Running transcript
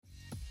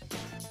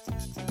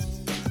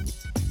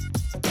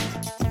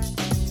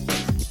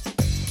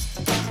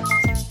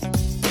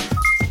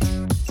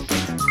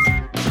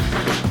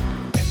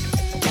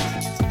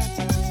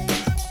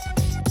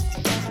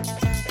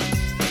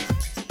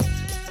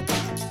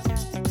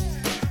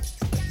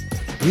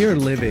We are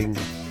living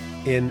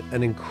in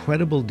an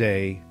incredible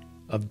day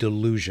of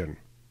delusion.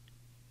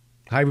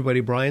 Hi, everybody.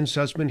 Brian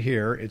Sussman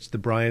here. It's the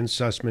Brian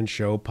Sussman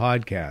Show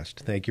podcast.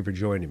 Thank you for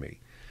joining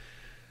me.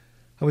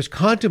 I was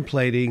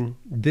contemplating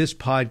this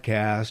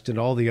podcast and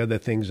all the other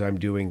things I'm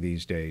doing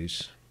these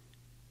days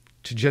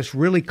to just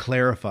really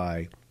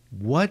clarify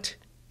what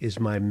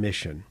is my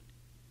mission.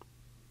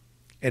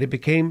 And it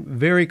became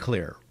very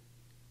clear.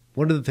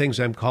 One of the things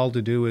I'm called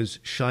to do is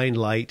shine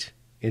light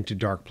into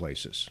dark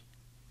places.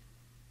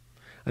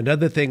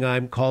 Another thing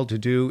I'm called to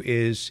do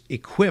is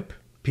equip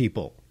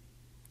people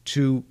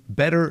to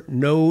better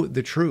know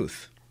the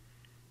truth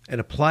and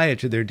apply it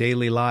to their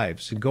daily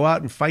lives and go out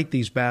and fight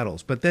these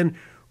battles. But then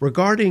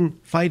regarding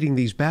fighting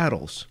these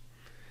battles,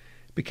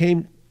 it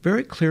became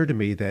very clear to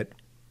me that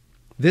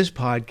this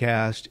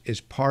podcast is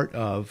part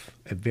of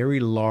a very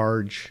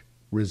large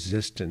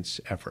resistance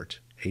effort,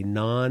 a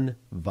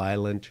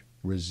non-violent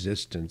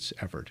resistance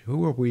effort.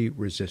 Who are we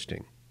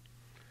resisting?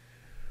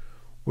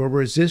 We're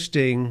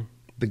resisting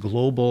the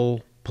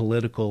global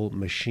political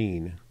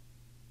machine.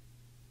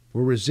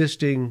 We're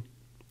resisting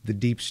the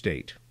deep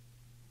state.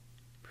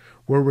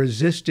 We're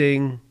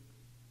resisting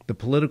the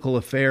political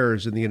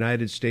affairs in the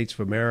United States of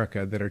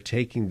America that are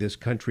taking this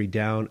country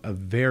down a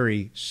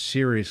very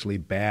seriously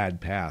bad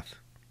path.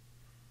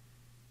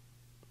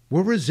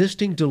 We're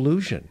resisting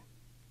delusion.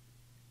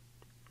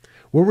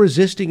 We're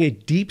resisting a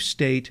deep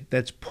state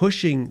that's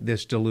pushing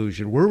this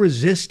delusion. We're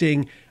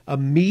resisting a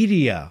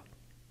media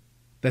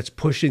that's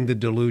pushing the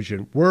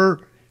delusion. We're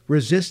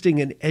resisting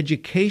an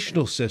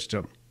educational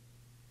system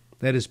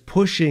that is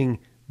pushing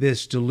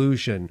this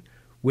delusion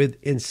with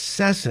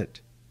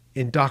incessant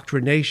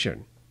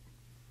indoctrination.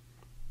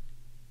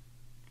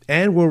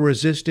 And we're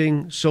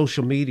resisting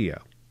social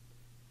media,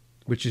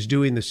 which is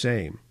doing the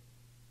same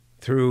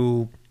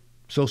through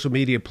social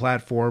media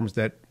platforms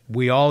that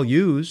we all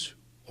use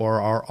or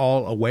are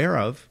all aware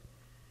of.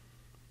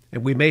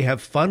 And we may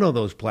have fun on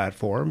those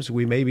platforms.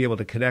 We may be able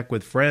to connect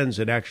with friends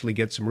and actually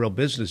get some real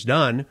business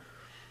done.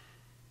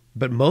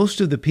 But most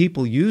of the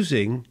people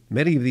using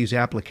many of these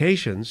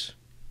applications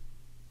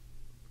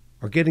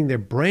are getting their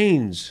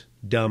brains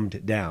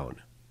dumbed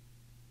down.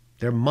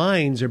 Their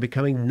minds are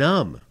becoming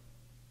numb.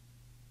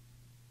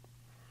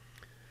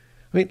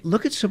 I mean,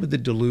 look at some of the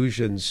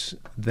delusions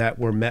that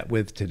we're met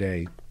with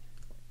today.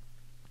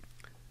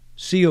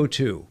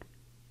 CO2,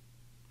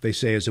 they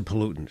say, is a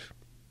pollutant.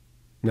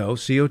 No,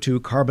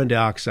 CO2, carbon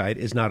dioxide,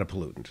 is not a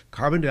pollutant.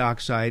 Carbon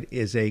dioxide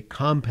is a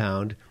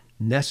compound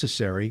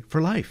necessary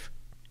for life.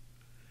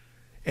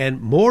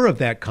 And more of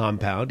that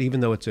compound, even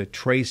though it's a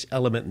trace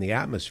element in the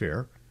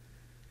atmosphere,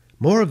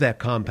 more of that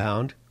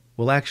compound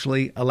will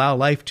actually allow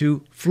life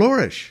to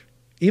flourish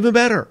even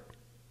better.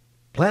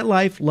 Plant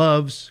life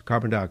loves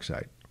carbon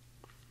dioxide.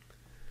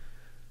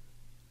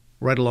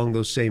 Right along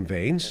those same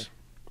veins,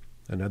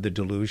 another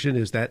delusion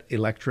is that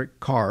electric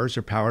cars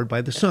are powered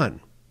by the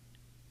sun.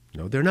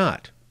 No, they're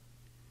not.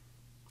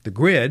 The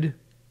grid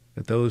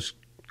that those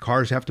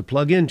cars have to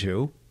plug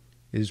into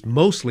is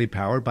mostly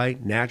powered by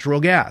natural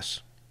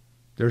gas.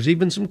 There's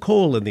even some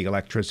coal in the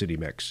electricity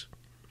mix.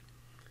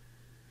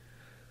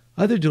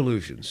 Other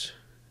delusions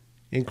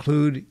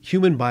include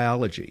human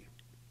biology,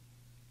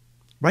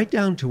 right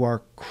down to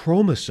our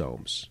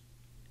chromosomes.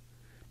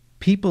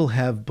 People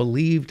have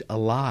believed a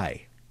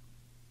lie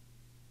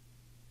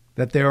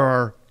that there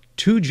are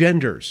two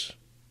genders.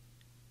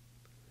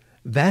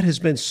 That has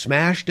been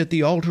smashed at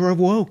the altar of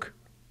woke.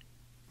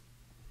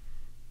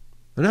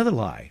 Another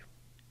lie,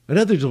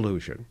 another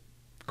delusion.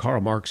 Karl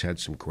Marx had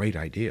some great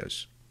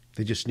ideas.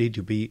 They just need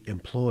to be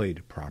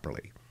employed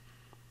properly.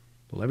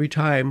 Well, every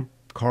time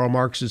Karl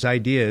Marx's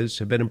ideas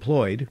have been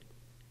employed,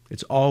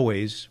 it's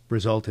always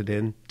resulted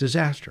in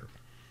disaster.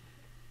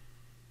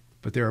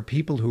 But there are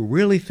people who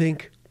really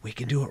think we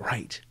can do it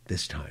right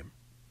this time.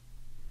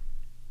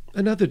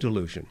 Another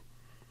delusion.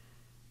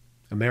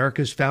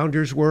 America's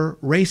founders were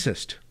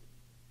racist.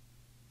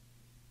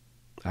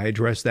 I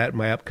address that in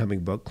my upcoming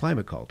book,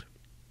 Climate Cult.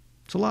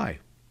 It's a lie.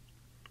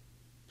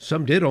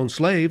 Some did own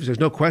slaves, there's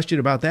no question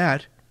about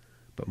that,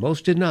 but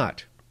most did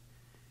not.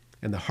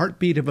 And the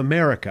heartbeat of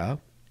America,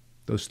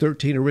 those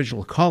 13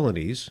 original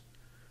colonies,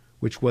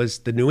 which was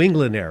the New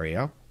England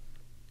area,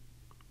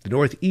 the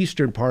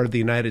northeastern part of the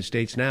United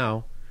States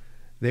now,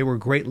 they were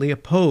greatly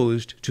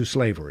opposed to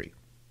slavery.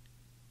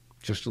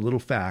 Just a little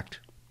fact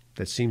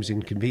that seems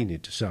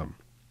inconvenient to some.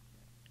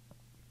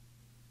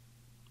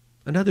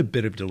 Another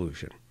bit of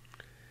delusion.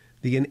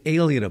 The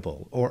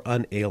inalienable or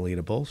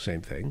unalienable,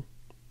 same thing,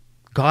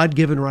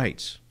 God-given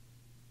rights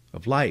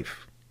of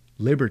life,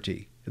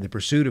 liberty, and the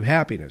pursuit of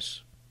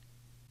happiness.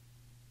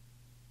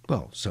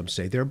 Well, some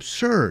say they're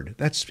absurd.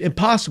 That's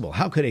impossible.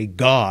 How could a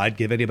God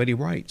give anybody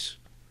rights?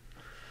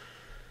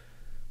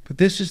 But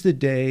this is the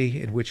day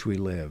in which we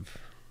live.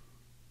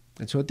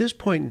 And so at this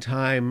point in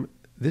time,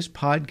 this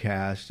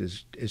podcast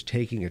is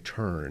taking a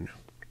turn.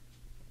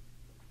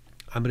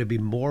 I'm going to be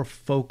more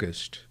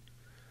focused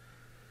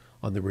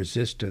on the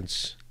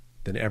resistance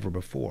than ever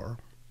before.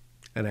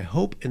 And I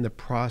hope in the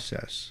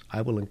process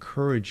I will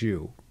encourage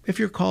you, if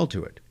you're called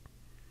to it,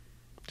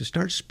 to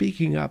start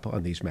speaking up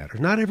on these matters.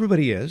 Not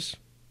everybody is.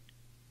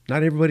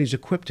 Not everybody's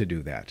equipped to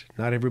do that.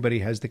 Not everybody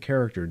has the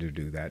character to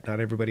do that. Not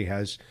everybody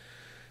has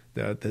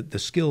the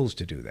skills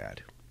to do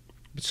that.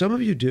 But some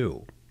of you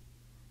do.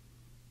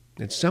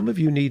 And some of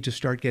you need to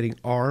start getting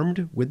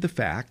armed with the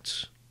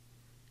facts,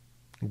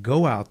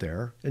 go out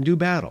there and do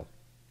battle.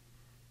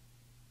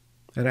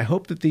 And I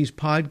hope that these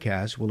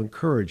podcasts will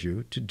encourage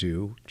you to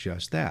do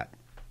just that.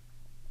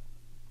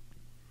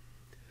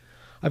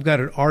 I've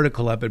got an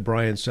article up at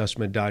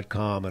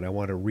briansussman.com, and I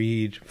want to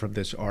read from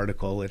this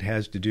article. It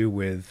has to do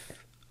with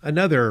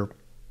another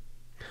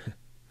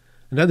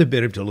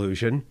bit of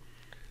delusion,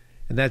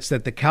 and that's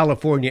that the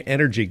California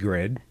energy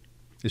grid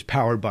is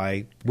powered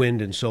by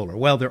wind and solar.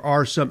 Well, there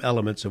are some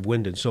elements of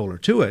wind and solar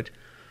to it,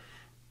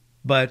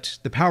 but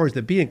the powers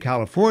that be in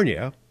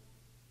California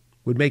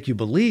would make you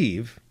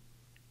believe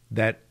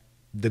that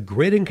the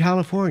grid in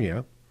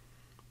California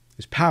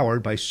is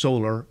powered by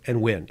solar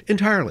and wind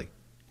entirely.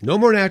 No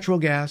more natural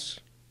gas,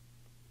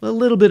 a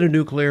little bit of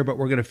nuclear, but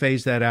we're going to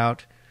phase that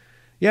out.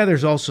 Yeah,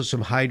 there's also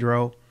some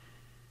hydro.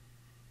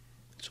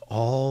 It's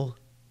all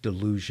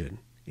delusion.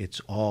 It's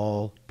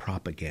all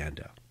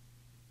propaganda.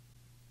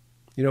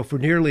 You know, for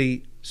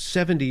nearly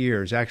 70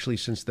 years, actually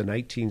since the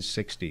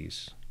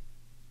 1960s,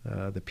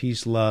 the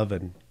peace, love,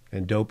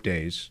 and dope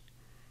days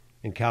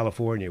in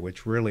California,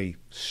 which really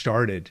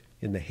started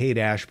in the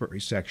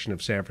Haight-Ashbury section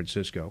of San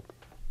Francisco,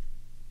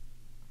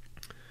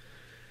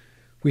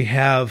 we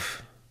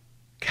have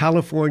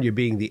California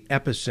being the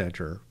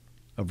epicenter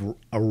of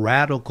a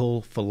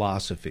radical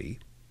philosophy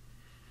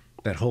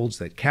that holds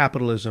that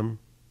capitalism,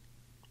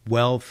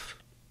 wealth,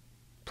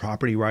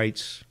 property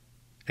rights,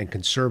 and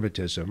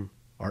conservatism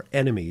are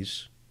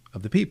enemies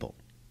of the people.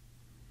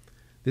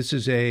 This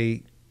is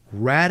a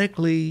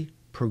radically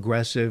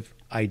progressive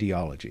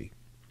ideology.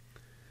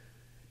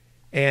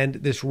 And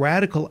this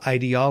radical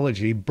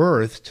ideology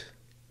birthed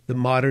the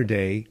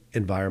modern-day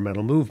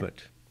environmental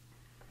movement.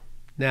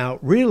 Now,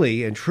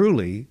 really and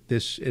truly,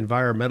 this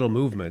environmental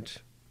movement,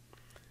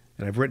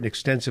 and I've written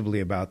extensively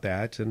about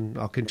that, and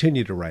I'll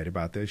continue to write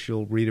about this.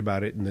 You'll read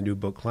about it in the new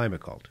book,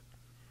 Climate Cult.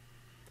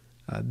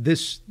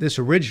 This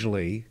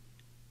originally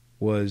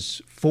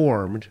was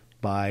formed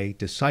by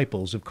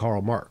disciples of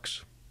Karl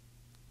Marx.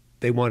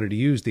 They wanted to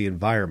use the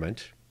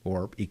environment,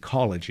 or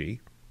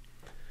ecology,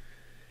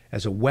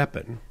 as a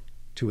weapon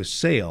to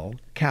assail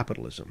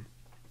capitalism.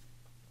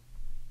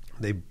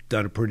 They've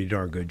done a pretty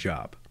darn good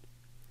job.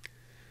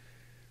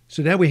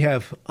 So now we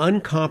have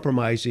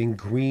uncompromising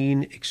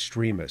green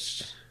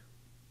extremists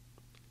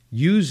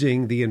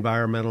using the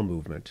environmental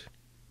movement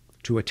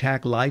to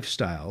attack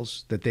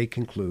lifestyles that they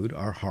conclude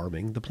are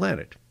harming the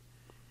planet.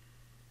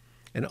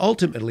 And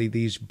ultimately,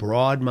 these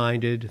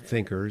broad-minded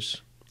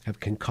thinkers have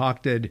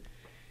concocted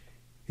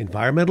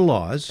environmental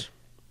laws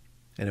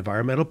and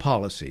environmental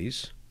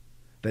policies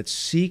that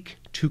seek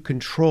to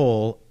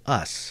control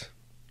us,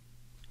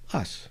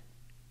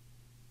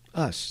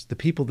 the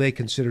people they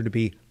consider to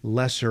be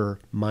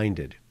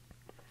lesser-minded.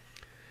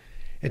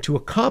 And to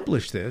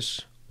accomplish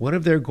this, one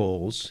of their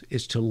goals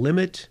is to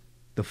limit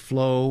the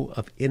flow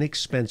of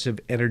inexpensive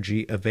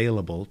energy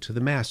available to the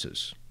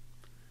masses.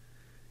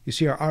 You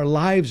see, our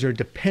lives are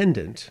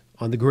dependent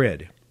on the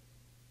grid.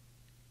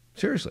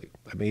 Seriously.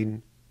 I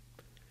mean,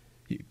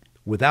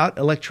 without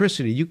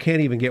electricity, you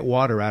can't even get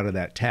water out of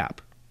that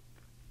tap.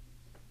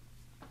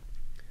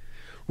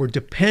 We're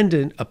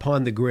dependent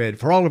upon the grid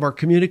for all of our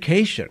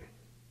communication.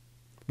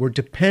 We're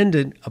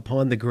dependent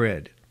upon the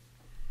grid.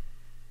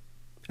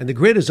 And the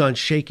grid is on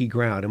shaky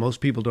ground, and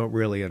most people don't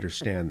really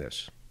understand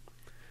this.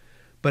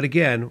 But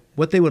again,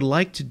 what they would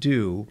like to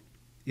do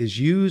is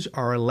use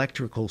our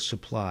electrical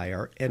supply,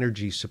 our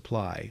energy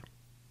supply,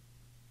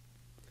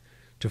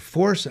 to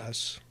force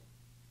us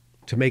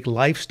to make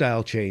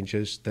lifestyle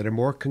changes that are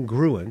more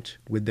congruent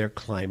with their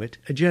climate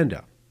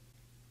agenda.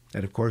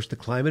 And of course, the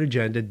climate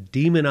agenda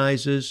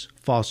demonizes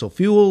fossil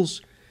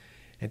fuels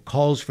and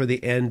calls for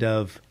the end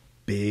of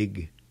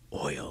big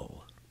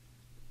oil.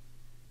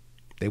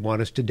 They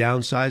want us to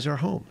downsize our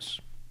homes.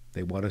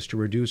 They want us to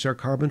reduce our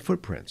carbon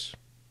footprints.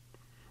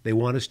 They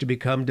want us to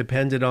become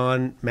dependent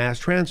on mass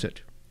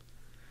transit.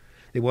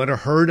 They want to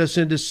herd us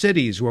into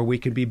cities where we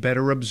can be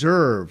better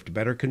observed,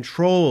 better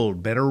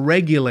controlled, better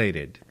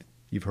regulated.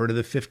 You've heard of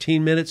the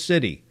 15-minute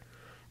city.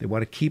 They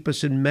want to keep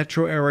us in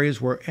metro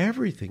areas where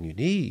everything you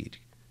need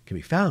can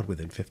be found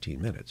within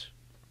 15 minutes.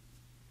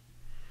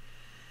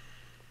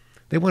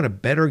 They want a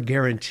better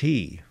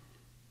guarantee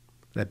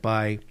that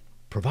by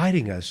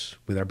providing us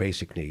with our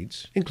basic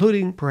needs,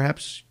 including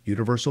perhaps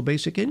universal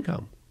basic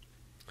income,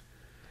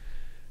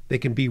 they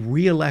can be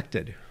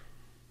reelected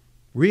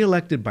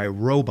by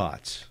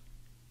robots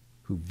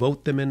who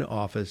vote them into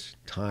office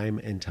time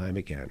and time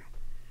again.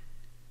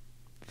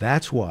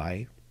 That's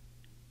why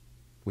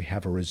we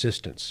have a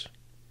resistance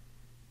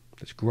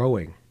that's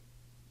growing,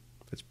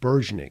 that's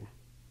burgeoning.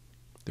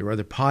 There are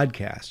other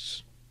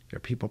podcasts. There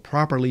are people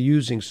properly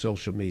using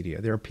social media.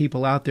 There are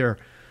people out there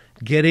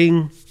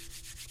getting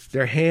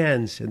their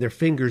hands and their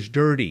fingers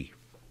dirty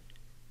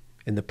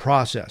in the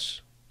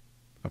process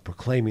of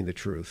proclaiming the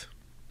truth.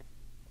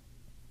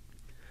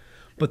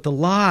 But the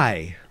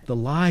lie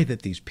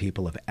that these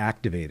people have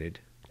activated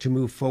to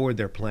move forward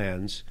their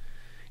plans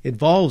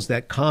involves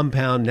that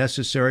compound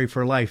necessary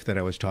for life that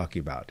I was talking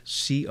about,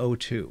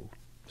 CO2.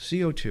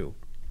 CO2.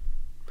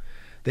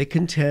 They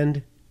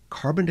contend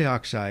carbon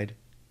dioxide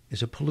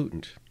is a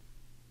pollutant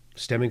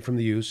stemming from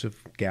the use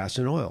of gas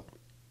and oil,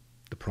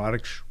 the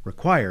products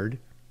required,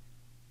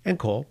 and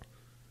coal,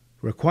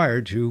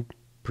 required to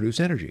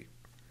produce energy.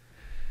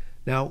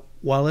 Now,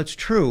 while it's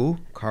true,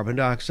 carbon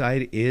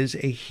dioxide is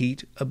a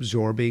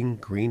heat-absorbing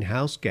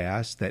greenhouse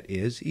gas that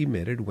is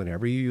emitted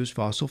whenever you use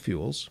fossil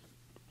fuels,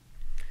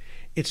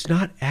 it's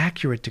not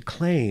accurate to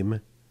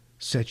claim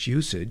such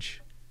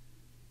usage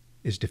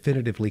is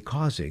definitively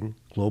causing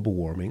global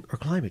warming or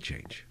climate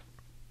change.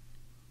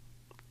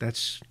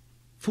 That's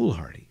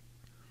foolhardy.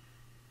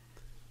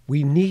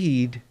 We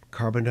need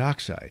carbon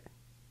dioxide.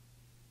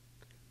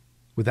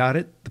 Without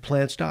it, the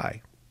plants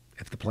die.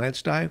 If the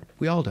plants die,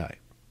 we all die.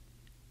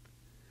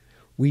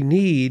 We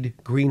need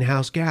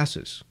greenhouse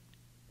gases.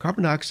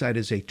 Carbon dioxide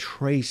is a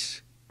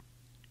trace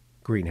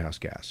greenhouse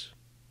gas.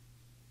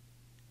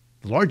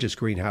 The largest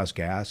greenhouse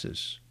gas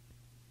is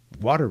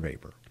water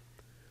vapor.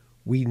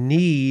 We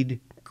need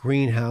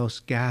greenhouse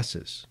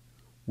gases.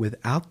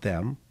 Without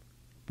them,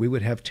 we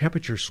would have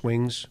temperature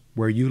swings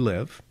where you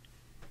live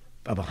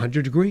of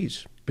 100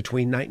 degrees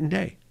between night and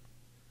day.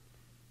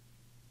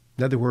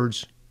 In other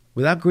words,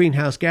 without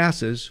greenhouse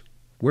gases,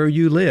 where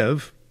you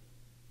live,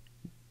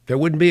 there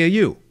wouldn't be a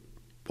you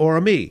or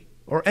a me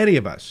or any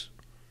of us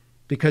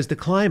because the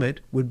climate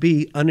would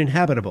be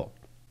uninhabitable.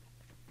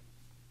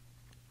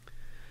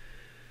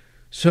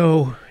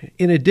 So,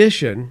 in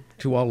addition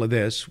to all of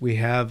this, we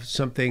have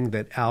something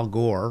that Al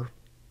Gore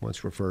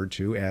once referred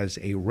to as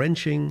a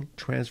wrenching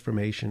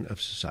transformation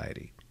of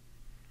society.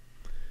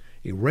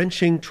 A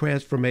wrenching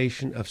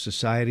transformation of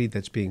society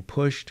that's being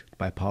pushed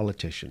by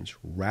politicians,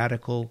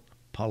 radical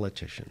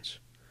politicians.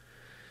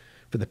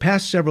 For the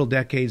past several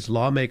decades,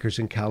 lawmakers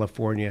in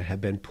California have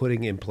been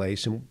putting in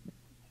place, and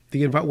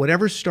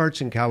whatever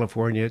starts in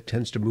California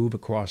tends to move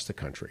across the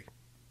country.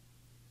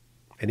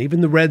 And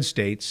even the red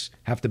states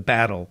have to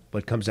battle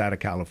what comes out of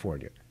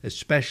California,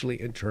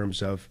 especially in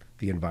terms of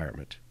the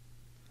environment.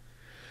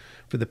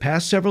 For the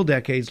past several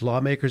decades,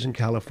 lawmakers in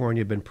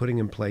California have been putting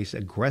in place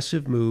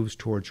aggressive moves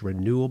towards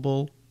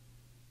renewable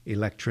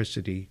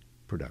electricity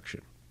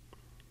production.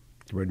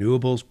 The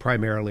renewables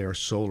primarily are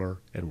solar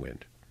and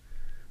wind.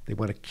 They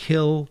want to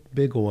kill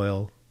big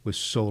oil with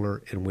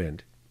solar and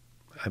wind.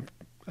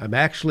 I'm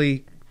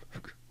actually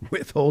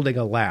withholding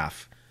a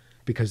laugh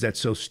because that's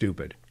so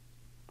stupid.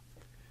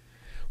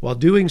 While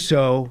doing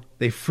so,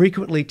 they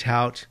frequently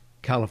tout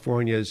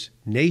California's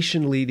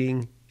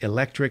nation-leading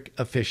electric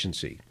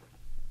efficiency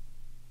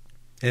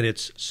and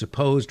its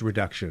supposed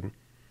reduction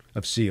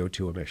of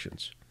CO2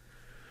 emissions.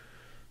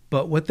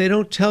 But what they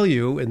don't tell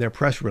you in their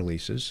press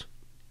releases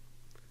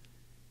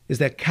is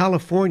that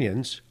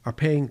Californians are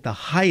paying the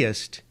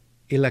highest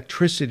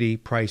electricity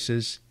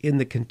prices in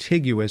the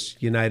contiguous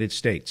United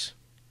States.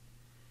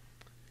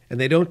 And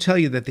they don't tell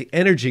you that the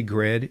energy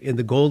grid in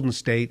the Golden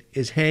State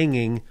is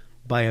hanging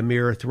by a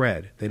mere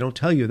thread. They don't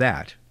tell you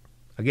that.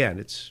 Again,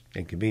 it's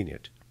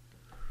inconvenient.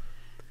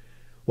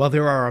 While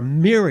there are a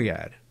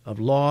myriad of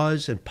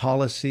laws and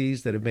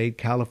policies that have made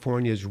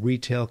California's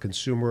retail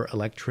consumer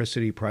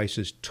electricity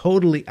prices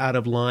totally out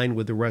of line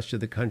with the rest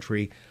of the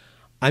country,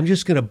 I'm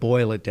just going to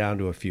boil it down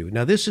to a few.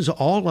 Now, this is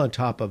all on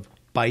top of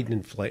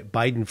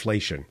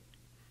Bidenflation.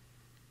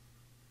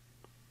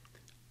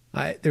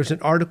 There's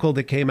an article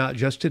that came out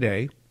just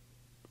today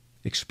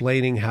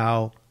explaining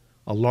how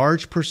a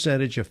large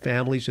percentage of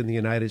families in the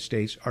United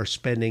States are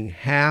spending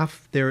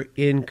half their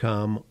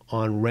income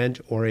on rent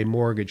or a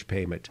mortgage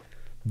payment.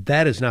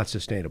 That is not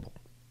sustainable.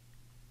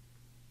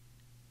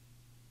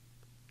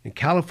 In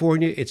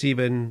California,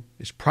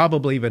 it's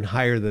probably even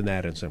higher than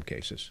that in some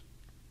cases.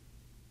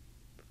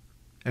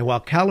 And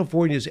while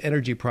California's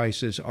energy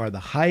prices are the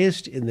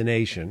highest in the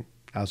nation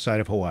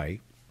outside of Hawaii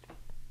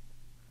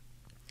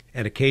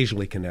and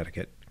occasionally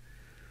Connecticut,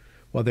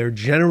 while they're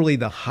generally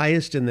the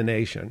highest in the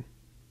nation,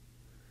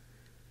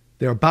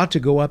 they're about to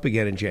go up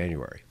again in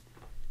January.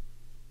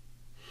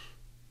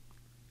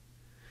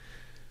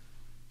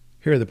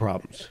 Here are the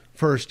problems.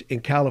 First,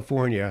 in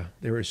California,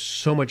 there is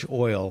so much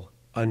oil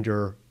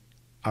under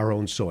our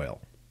own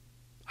soil.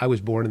 I was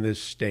born in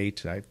this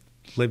state. I've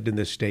lived in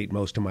this state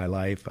most of my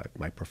life.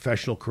 My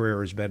professional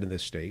career has been in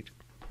this state.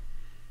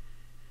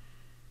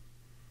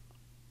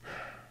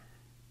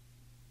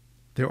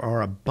 There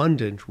are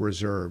abundant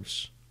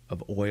reserves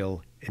of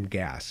oil and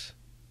gas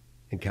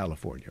in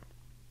California.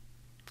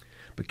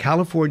 But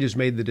California's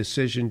made the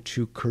decision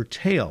to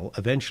curtail,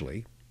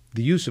 eventually,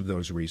 the use of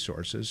those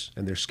resources,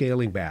 and they're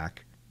scaling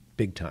back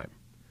big time.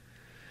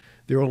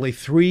 There are only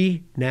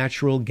 3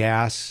 natural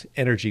gas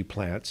energy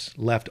plants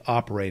left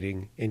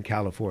operating in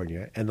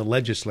California, and the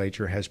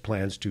legislature has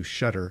plans to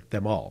shutter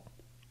them all.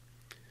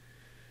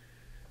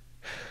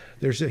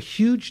 There's a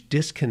huge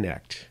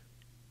disconnect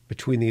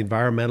between the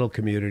environmental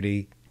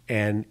community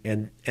and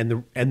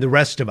the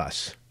rest of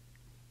us.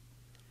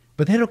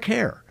 But they don't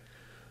care.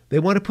 They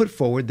want to put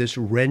forward this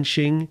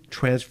wrenching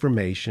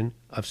transformation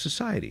of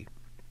society.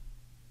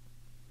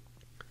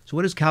 So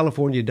what has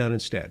California done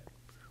instead?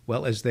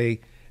 Well, as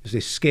they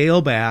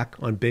scale back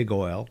on big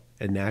oil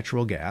and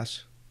natural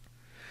gas,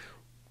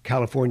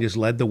 California's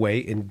led the way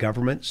in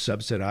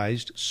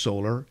government-subsidized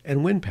solar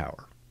and wind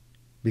power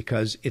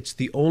because it's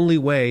the only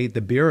way the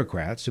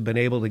bureaucrats have been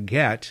able to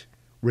get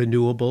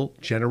renewable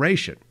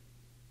generation,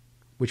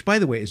 which, by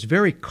the way, is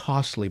very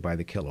costly by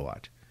the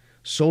kilowatt.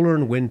 Solar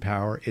and wind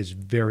power is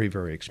very,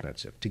 very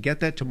expensive. To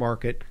get that to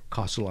market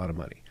costs a lot of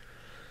money.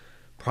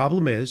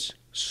 Problem is,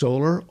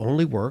 solar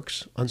only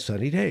works on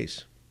sunny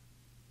days.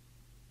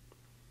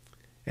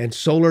 And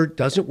solar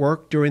doesn't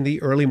work during the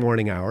early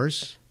morning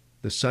hours.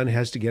 The sun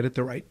has to get at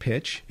the right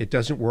pitch. It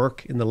doesn't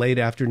work in the late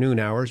afternoon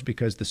hours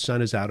because the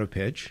sun is out of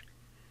pitch.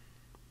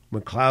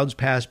 When clouds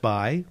pass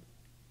by,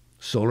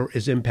 solar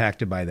is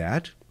impacted by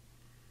that.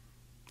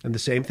 And the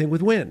same thing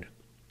with wind.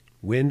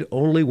 Wind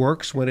only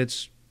works when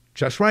it's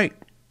just right.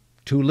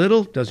 Too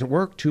little doesn't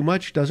work. Too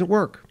much doesn't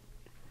work.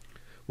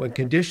 When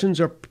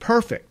conditions are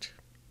perfect,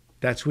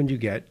 that's when you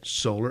get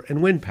solar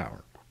and wind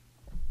power.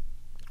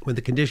 When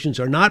the conditions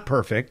are not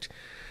perfect,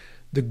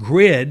 the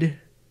grid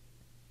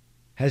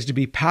has to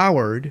be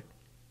powered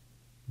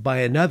by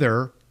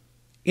another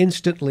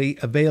instantly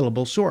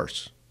available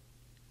source.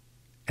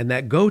 And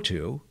that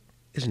go-to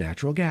is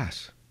natural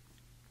gas.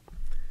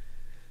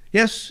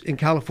 Yes, in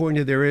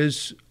California there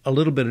is a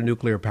little bit of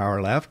nuclear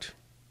power left.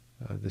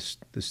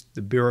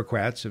 The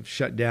bureaucrats have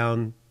shut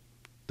down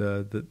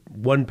the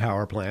one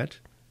power plant.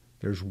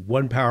 There's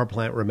one power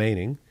plant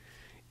remaining.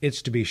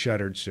 It's to be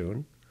shuttered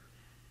soon.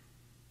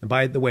 And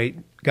by the way,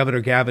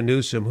 Governor Gavin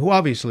Newsom, who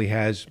obviously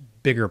has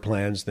bigger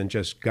plans than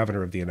just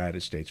governor of the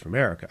United States of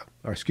America,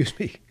 or excuse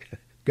me,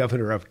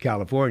 governor of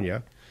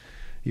California.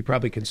 He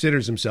probably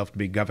considers himself to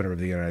be governor of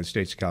the United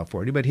States of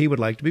California, but he would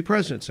like to be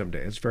president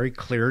someday. It's very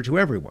clear to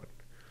everyone.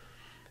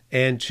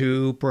 And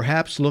to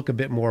perhaps look a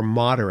bit more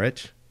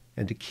moderate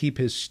and to keep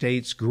his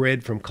state's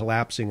grid from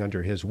collapsing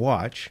under his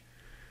watch,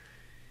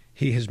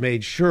 he has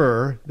made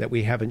sure that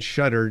we haven't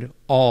shuttered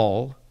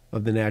all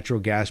of the natural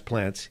gas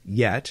plants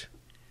yet.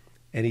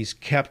 And he's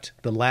kept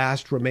the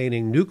last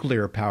remaining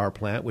nuclear power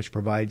plant, which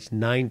provides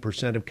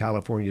 9% of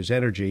California's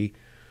energy,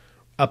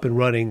 up and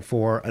running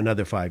for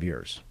another 5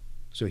 years.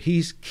 So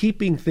he's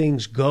keeping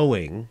things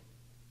going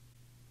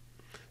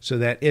so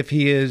that if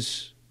he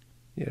is,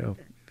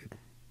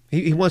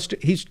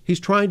 he's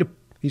trying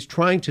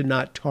to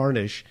not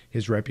tarnish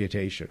his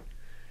reputation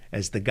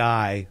as the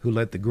guy who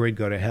let the grid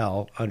go to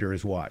hell under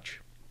his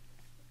watch.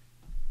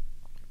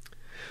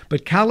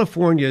 But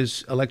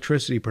California's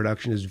electricity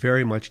production is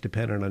very much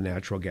dependent on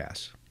natural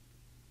gas.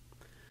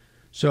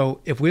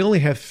 So if we only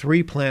have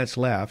 3 plants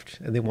left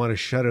and they want to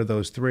shutter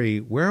those 3,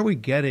 where are we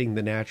getting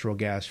the natural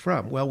gas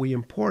from? Well, we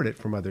import it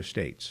from other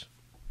states.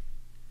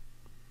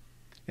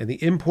 And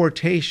the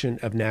importation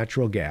of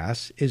natural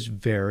gas is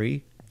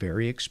very,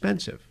 very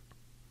expensive.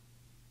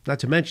 Not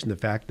to mention the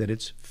fact that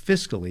it's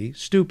fiscally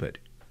stupid.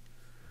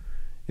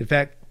 In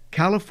fact,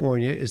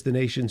 California is the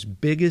nation's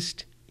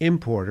biggest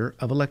importer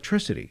of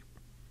electricity.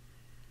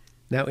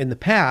 Now, in the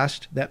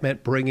past, that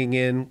meant bringing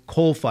in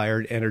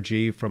coal-fired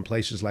energy from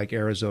places like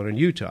Arizona and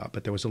Utah,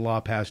 but there was a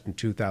law passed in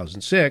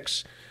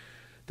 2006,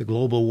 the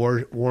Global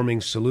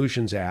Warming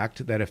Solutions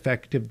Act, that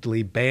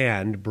effectively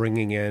banned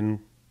bringing in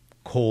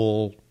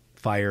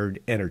coal-fired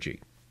energy.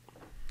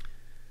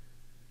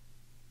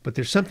 But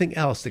there's something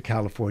else that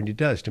California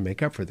does to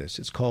make up for this.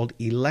 It's called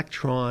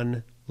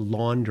electron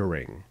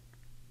laundering.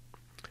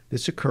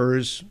 This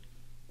occurs,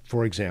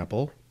 for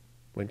example,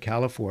 when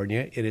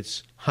California, in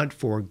its hunt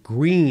for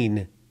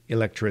green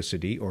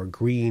electricity or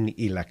green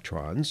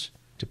electrons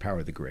to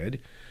power the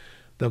grid,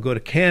 they'll go to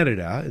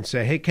Canada and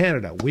say, hey,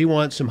 Canada, we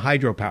want some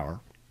hydropower.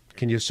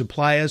 Can you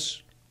supply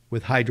us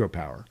with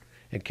hydropower?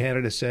 And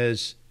Canada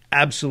says,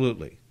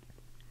 absolutely.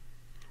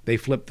 They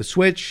flip the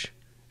switch,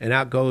 and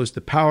out goes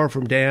the power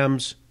from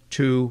dams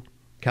to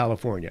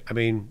California. I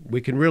mean, we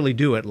can really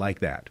do it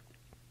like that.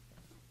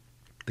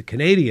 The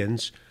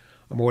Canadians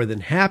are more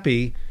than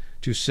happy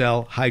to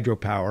sell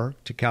hydropower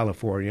to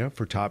California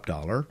for top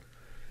dollar.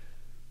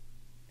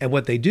 And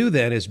what they do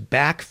then is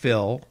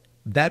backfill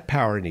that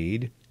power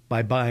need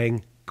by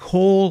buying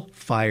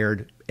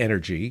coal-fired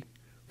energy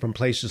from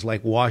places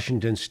like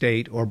Washington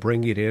State or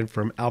bringing it in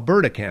from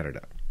Alberta,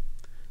 Canada.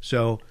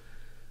 So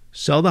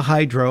sell the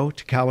hydro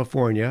to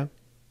California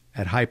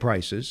at high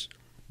prices,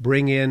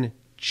 bring in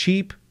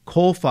cheap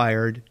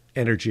coal-fired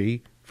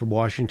energy from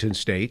Washington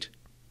State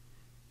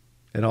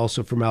and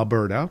also from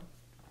Alberta,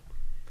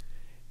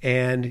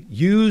 and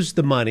use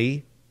the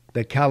money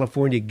that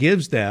California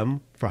gives them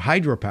for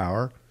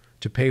hydropower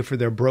to pay for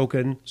their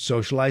broken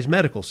socialized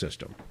medical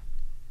system.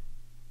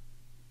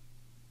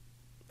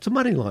 It's a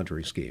money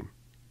laundering scheme.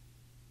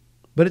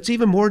 But it's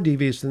even more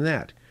devious than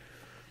that,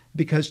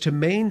 because to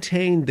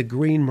maintain the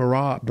green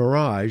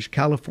mirage,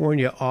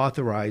 California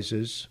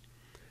authorizes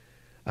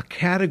a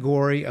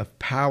category of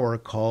power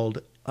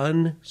called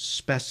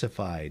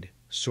unspecified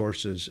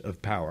sources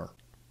of power.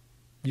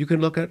 You can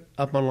look it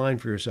up online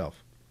for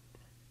yourself.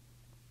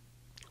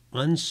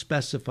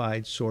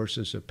 unspecified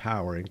sources of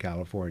power in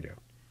California.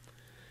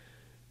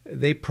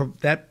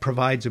 That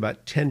provides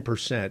about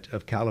 10%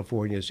 of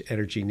California's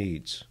energy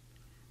needs.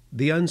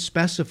 The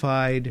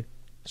unspecified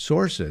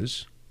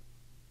sources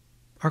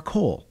are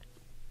coal.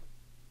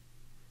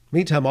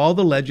 Meantime, all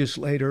the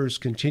legislators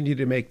continue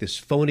to make this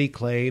phony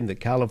claim that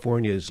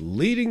California is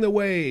leading the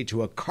way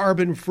to a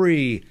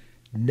carbon-free,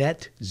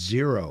 net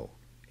zero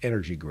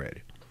energy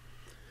grid.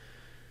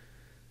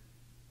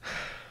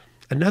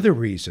 Another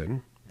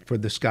reason for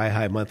the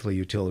sky-high monthly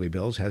utility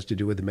bills has to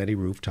do with the many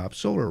rooftop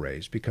solar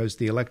arrays, because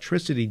the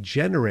electricity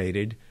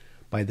generated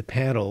by the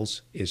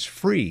panels is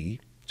free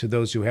to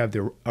those who have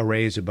their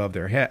arrays above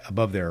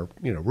their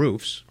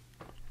roofs.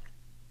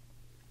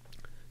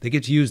 They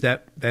get to use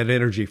that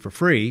energy for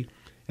free,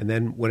 and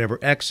then whatever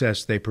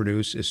excess they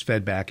produce is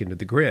fed back into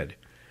the grid.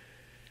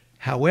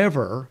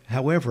 However,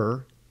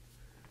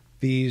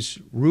 these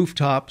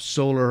rooftop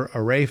solar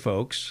array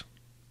folks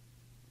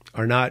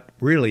are not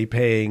really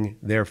paying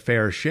their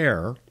fair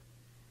share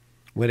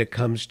when it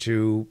comes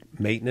to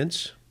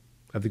maintenance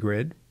of the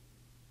grid,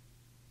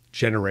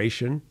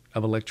 generation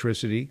of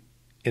electricity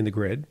in the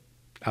grid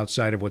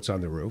outside of what's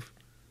on the roof,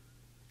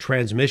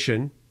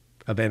 transmission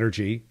of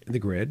energy in the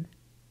grid,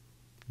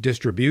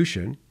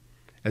 distribution,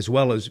 as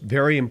well as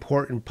very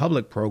important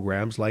public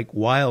programs like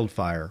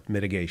wildfire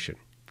mitigation,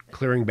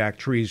 clearing back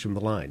trees from the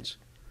lines.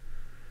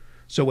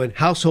 So when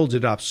households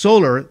adopt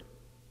solar,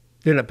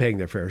 they're not paying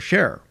their fair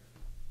share.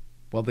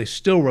 While they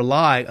still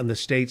rely on the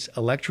state's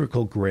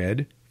electrical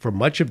grid for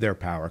much of their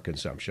power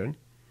consumption,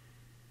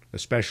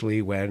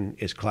 especially when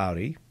it's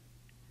cloudy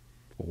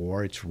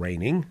or it's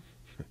raining.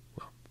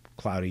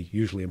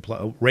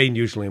 Well, rain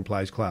usually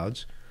implies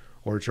clouds,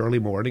 or it's early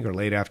morning or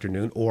late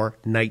afternoon or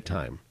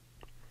nighttime.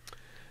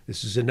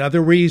 This is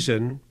another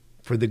reason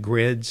for the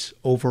grid's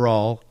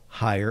overall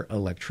higher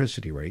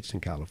electricity rates in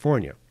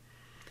California.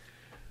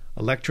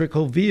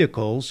 Electrical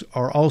vehicles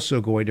are also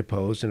going to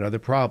pose another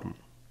problem.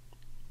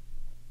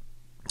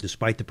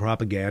 Despite the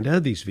propaganda,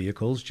 these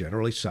vehicles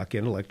generally suck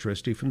in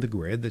electricity from the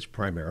grid that's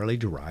primarily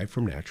derived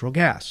from natural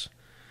gas.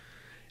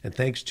 And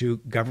thanks to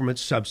government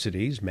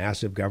subsidies,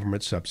 massive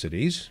government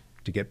subsidies,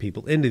 to get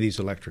people into these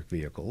electric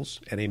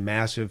vehicles, and a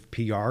massive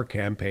PR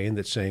campaign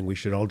that's saying we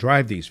should all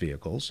drive these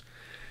vehicles,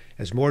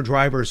 as more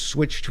drivers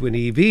switch to an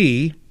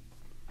EV,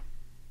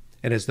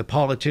 and as the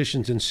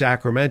politicians in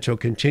Sacramento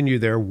continue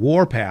their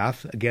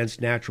warpath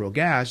against natural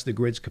gas, the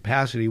grid's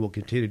capacity will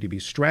continue to be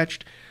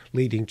stretched,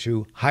 leading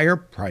to higher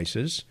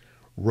prices,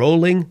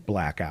 rolling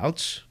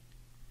blackouts,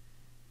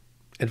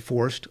 and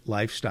forced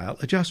lifestyle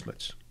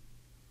adjustments.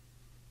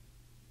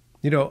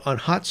 On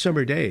hot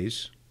summer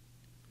days,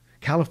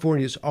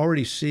 California is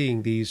already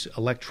seeing these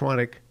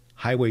electronic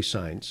highway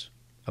signs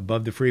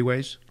above the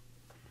freeways,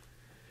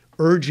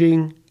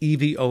 urging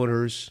EV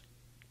owners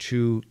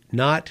to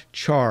not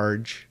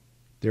charge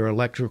their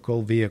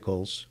electrical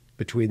vehicles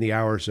between the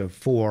hours of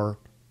 4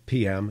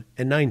 p.m.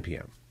 and 9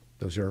 p.m.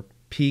 Those are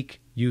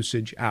peak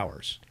usage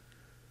hours.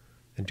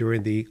 And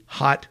during the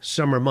hot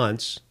summer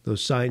months,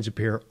 those signs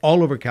appear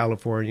all over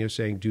California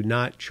saying, do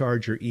not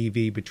charge your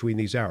EV between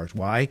these hours.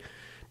 Why?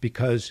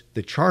 Because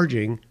the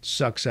charging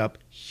sucks up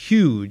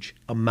huge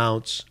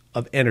amounts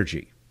of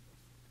energy.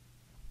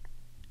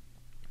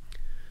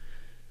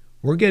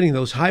 We're getting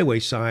those highway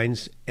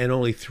signs, and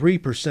only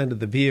 3% of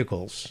the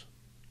vehicles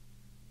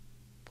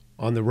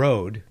on the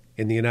road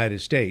in the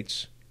United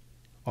States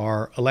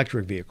are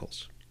electric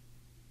vehicles.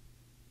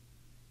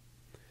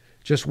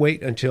 Just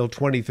wait until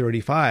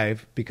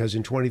 2035, because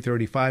in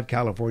 2035,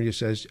 California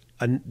says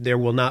there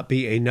will not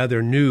be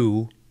another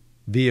new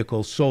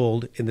vehicle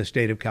sold in the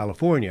state of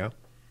California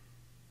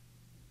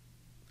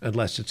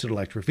unless it's an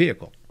electric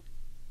vehicle.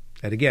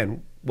 And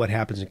again, what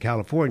happens in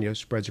California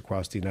spreads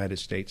across the United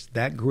States.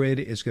 That grid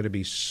is going to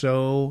be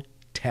so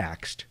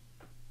taxed.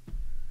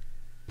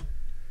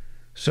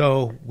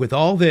 So with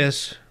all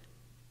this,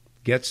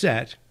 get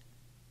set,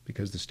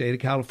 because the state of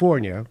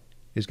California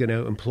is going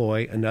to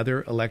employ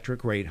another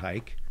electric rate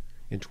hike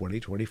in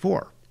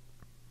 2024.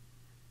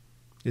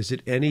 Is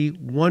it any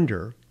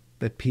wonder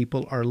that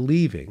people are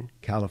leaving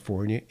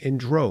California in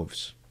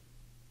droves?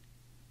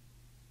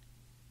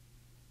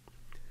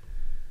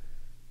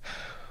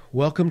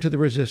 Welcome to the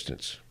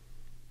resistance.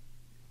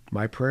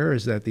 My prayer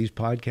is that these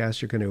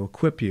podcasts are going to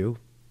equip you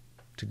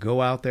to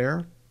go out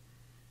there,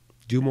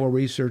 do more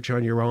research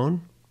on your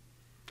own,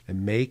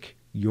 and make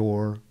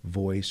your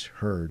voice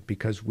heard,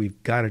 because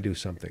we've got to do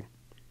something.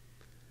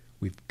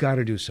 We've got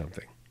to do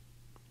something.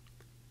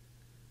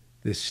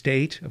 The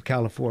state of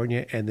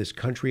California and this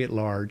country at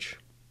large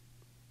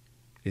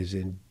is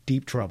in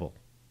deep trouble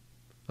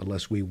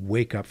unless we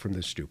wake up from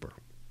this stupor.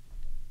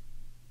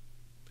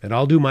 And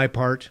I'll do my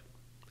part,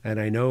 and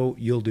I know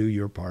you'll do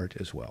your part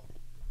as well.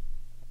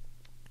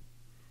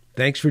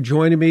 Thanks for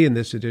joining me in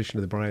this edition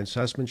of the Brian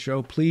Sussman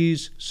Show.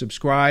 Please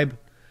subscribe.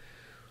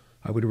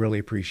 I would really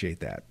appreciate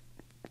that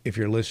if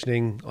you're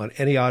listening on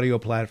any audio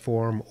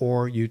platform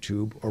or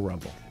YouTube or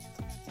Rumble.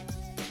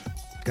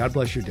 God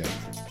bless your day.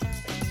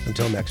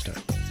 Until next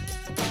time.